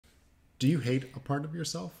Do you hate a part of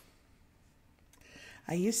yourself?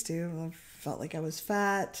 I used to. I felt like I was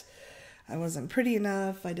fat. I wasn't pretty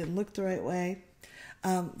enough. I didn't look the right way.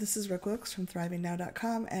 This is Rick Wilkes from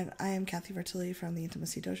ThrivingNow.com, and I am Kathy Vertilli from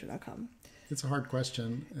theintimacydojo.com. It's a hard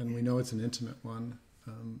question, and we know it's an intimate one.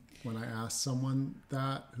 When I ask someone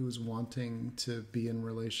that who's wanting to be in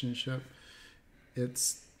relationship,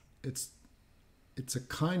 it's a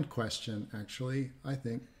kind question, actually, I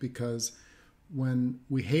think, because when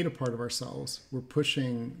we hate a part of ourselves, we're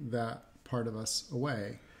pushing that part of us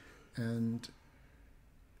away, and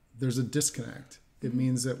there's a disconnect. It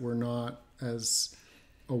means that we're not as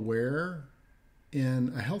aware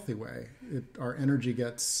in a healthy way. Our energy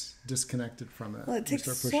gets disconnected from it. Well, it takes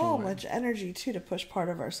so much energy, too, to push part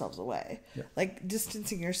of ourselves away. Yeah. Like,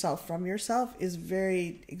 distancing yourself from yourself is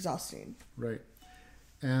very exhausting. Right.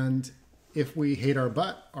 And if we hate our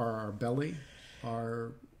butt, or our belly,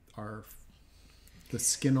 the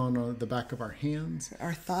skin on the back of our hands,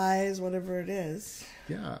 our thighs, whatever it is.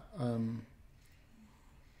 Yeah.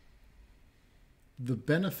 The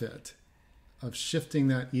benefit of shifting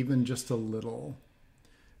that even just a little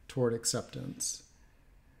toward acceptance,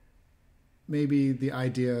 maybe the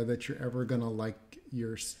idea that you're ever going to like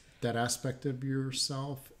that aspect of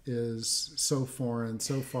yourself is so foreign,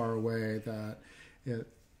 so far away that it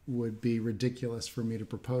would be ridiculous for me to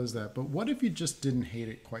propose that. But what if you just didn't hate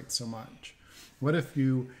it quite so much? What if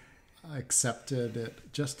you accepted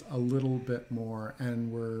it just a little bit more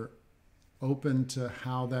and were open to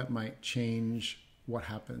how that might change what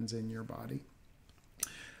happens in your body?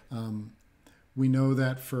 We know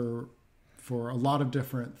that for a lot of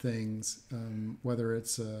different things, whether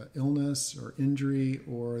it's illness or injury,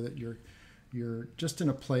 or that you're just in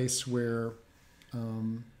a place where,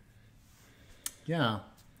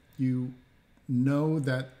 you know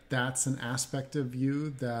that that's an aspect of you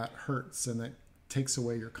that hurts and that takes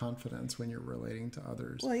away your confidence when you're relating to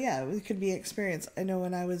others. Well, yeah, it could be experience. I know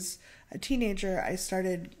when I was a teenager, I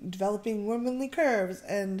started developing womanly curves,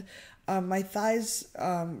 and my thighs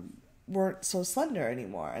weren't so slender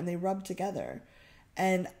anymore, and they rubbed together.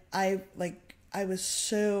 And I was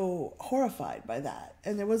so horrified by that.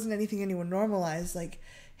 And there wasn't anything anyone normalized, like,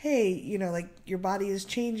 hey, like your body is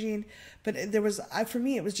changing. But for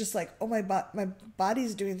me, it was just like, oh, my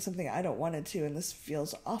body's doing something I don't want it to, and this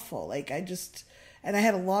feels awful. Like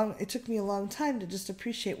it took me a long time to just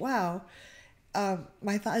appreciate, wow,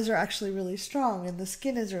 my thighs are actually really strong, and the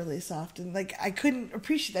skin is really soft. And like, I couldn't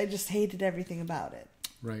appreciate it. I just hated everything about it.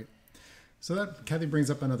 Right. So that, Kathy, brings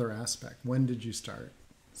up another aspect. When did you start?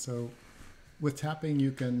 So with tapping,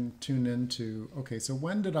 you can tune into, okay, so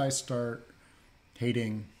when did I start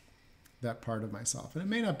hating that part of myself? And it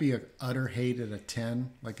may not be an utter hate at a 10,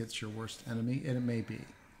 like it's your worst enemy. And it may be.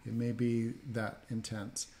 It may be that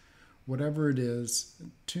intense. Whatever it is,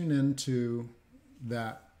 tune into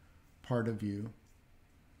that part of you.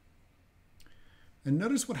 And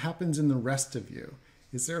notice what happens in the rest of you.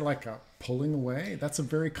 Is there like a pulling away? That's a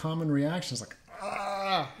very common reaction. It's like,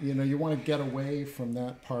 you want to get away from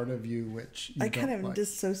that part of you which you I kind of like.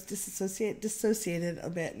 dissociated a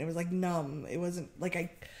bit, and it was like numb. It wasn't like I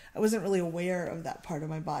wasn't really aware of that part of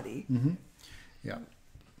my body. Mm-hmm. Yeah.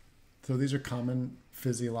 So these are common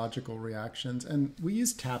physiological reactions, and we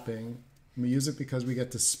use tapping. And we use it because we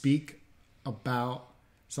get to speak about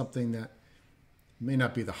something that may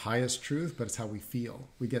not be the highest truth, but it's how we feel.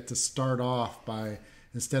 We get to start off by,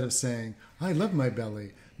 instead of saying, I love my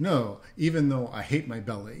belly, no, even though I hate my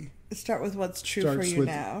belly. Start with what's true for you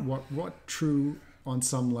now. What true on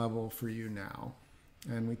some level for you now.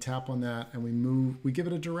 And we tap on that and we give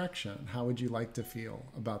it a direction. How would you like to feel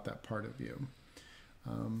about that part of you?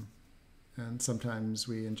 And sometimes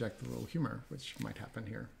we inject a little humor, which might happen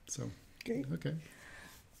here. So, great. Okay.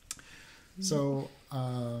 So,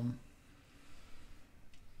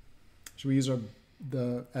 should we use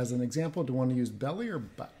as an example, do you want to use belly or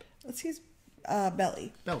butt? Let's use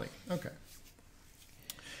belly. Belly, okay.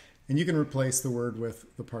 And you can replace the word with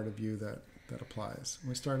the part of you that applies.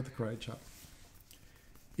 We start at the karate chop.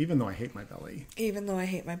 Even though I hate my belly. Even though I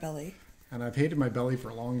hate my belly. And I've hated my belly for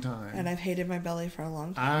a long time. And I've hated my belly for a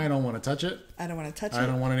long time. I don't want to touch it. I don't want to touch it. I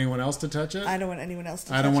don't want anyone else to touch it. I don't want anyone else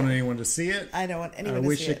to touch it. I don't want anyone to see it. I don't want anyone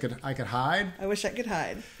to see it. I could hide. I wish I could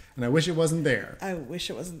hide. And I wish it wasn't there. I wish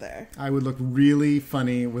it wasn't there. I would look really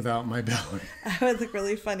funny without my belly. I would look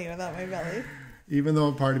really funny without my belly. Even though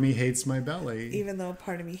a part of me hates my belly. Even though a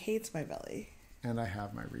part of me hates my belly. And I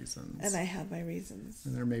have my reasons. And I have my reasons.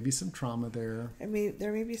 And there may be some trauma there.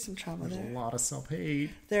 There may be some trauma there. There's a lot of self-hate.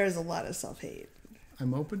 There is a lot of self-hate.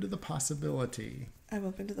 I'm open to the possibility. I'm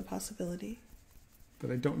open to the possibility.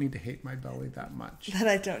 That I don't need to hate my belly that much. That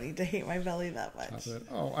I don't need to hate my belly that much.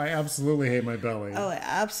 Oh, I absolutely hate my belly. Oh, I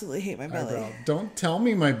absolutely hate my belly. Eyebrow. Don't tell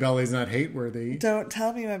me my belly's not hate-worthy. Don't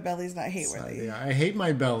tell me my belly's not hate-worthy. I hate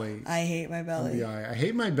my belly. I hate my belly. I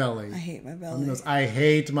hate my belly. I hate my belly. I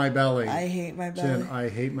hate my belly. I hate my belly. Jen, I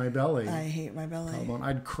hate my belly. I hate my belly. Come on.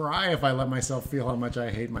 I'd cry if I let myself feel how much I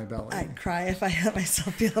hate my belly. I'd cry if I let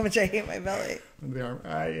myself feel how much I hate my belly. Under the arm.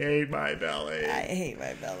 I hate my belly. I hate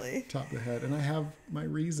my belly. Top of the head. And I have my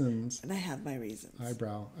reasons. And I have my reasons.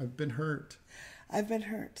 Eyebrow. I've been hurt. I've been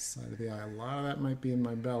hurt. Side of the eye. A lot of that might be in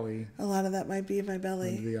my belly. A lot of that might be in my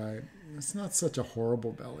belly. Under the eye. It's not such a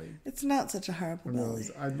horrible belly. It's not such a horrible belly.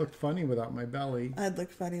 I'd look funny without my belly. I'd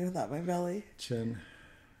look funny without my belly. Chin.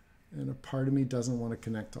 And a part of me doesn't want to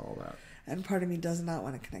connect to all that. And part of me does not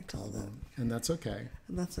want to connect to all that. And that's okay.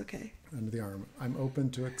 And that's okay. Under the arm. I'm open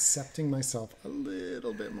to accepting myself a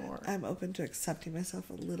little bit more. I'm open to accepting myself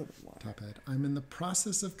a little bit more. Top head. I'm in the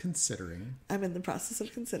process of considering. I'm in the process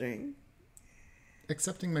of considering.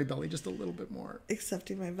 Accepting my belly just a little bit more.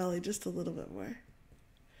 Accepting my belly just a little bit more.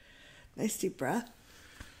 Nice deep breath.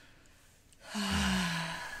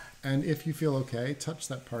 And if you feel okay, touch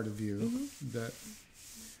that part of you that,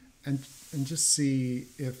 and just see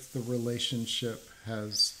if the relationship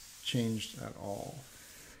has changed at all.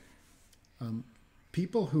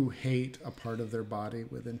 People who hate a part of their body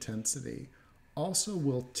with intensity also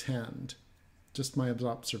will tend, just my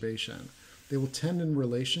observation, they will tend in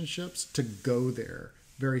relationships to go there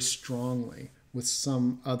very strongly with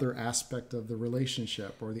some other aspect of the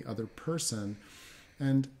relationship or the other person.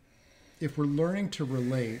 And if we're learning to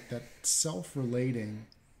relate, that self-relating,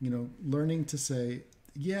 learning to say,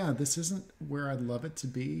 yeah, this isn't where I'd love it to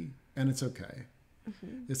be, and it's okay.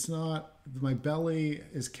 It's not, my belly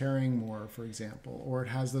is carrying more, for example, or it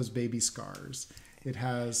has those baby scars. It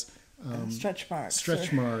has stretch marks.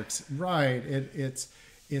 Stretch marks, right.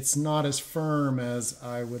 It's not as firm as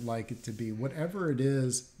I would like it to be. Whatever it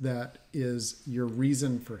is that is your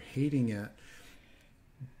reason for hating it,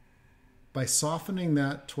 by softening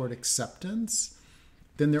that toward acceptance,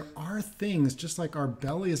 then there are things, just like our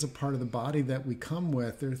belly is a part of the body that we come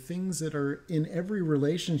with, there are things that are in every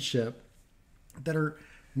relationship that are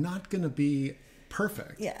not going to be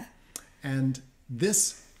perfect. Yeah. And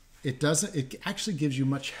it actually gives you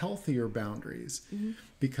much healthier boundaries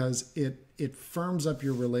because it firms up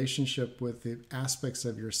your relationship with the aspects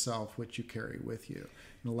of yourself which you carry with you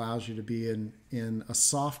and allows you to be in a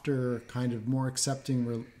softer, kind of more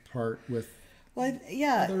accepting part with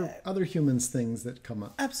other humans, things that come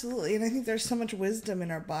up. Absolutely. And I think there's so much wisdom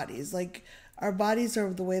in our bodies. Like, our bodies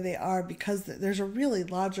are the way they are because there's a really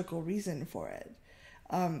logical reason for it.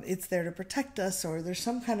 It's there to protect us, or there's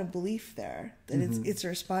some kind of belief there that it's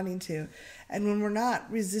responding to. And when we're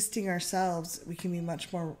not resisting ourselves, we can be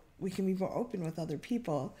more open with other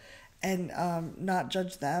people and not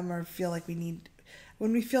judge them or feel like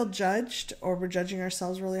when we feel judged or we're judging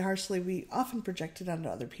ourselves really harshly, we often project it onto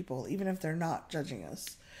other people, even if they're not judging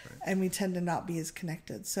us. Right. And we tend to not be as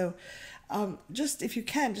connected. So just, if you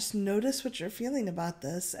can, just notice what you're feeling about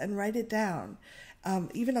this and write it down.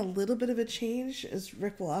 Even a little bit of a change, as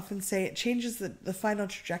Rick will often say, it changes the final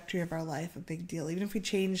trajectory of our life, a big deal. Even if we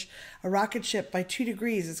change a rocket ship by 2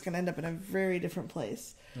 degrees, it's going to end up in a very different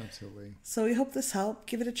place. Absolutely. So we hope this helped.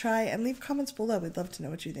 Give it a try and leave comments below. We'd love to know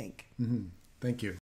what you think. Thank you.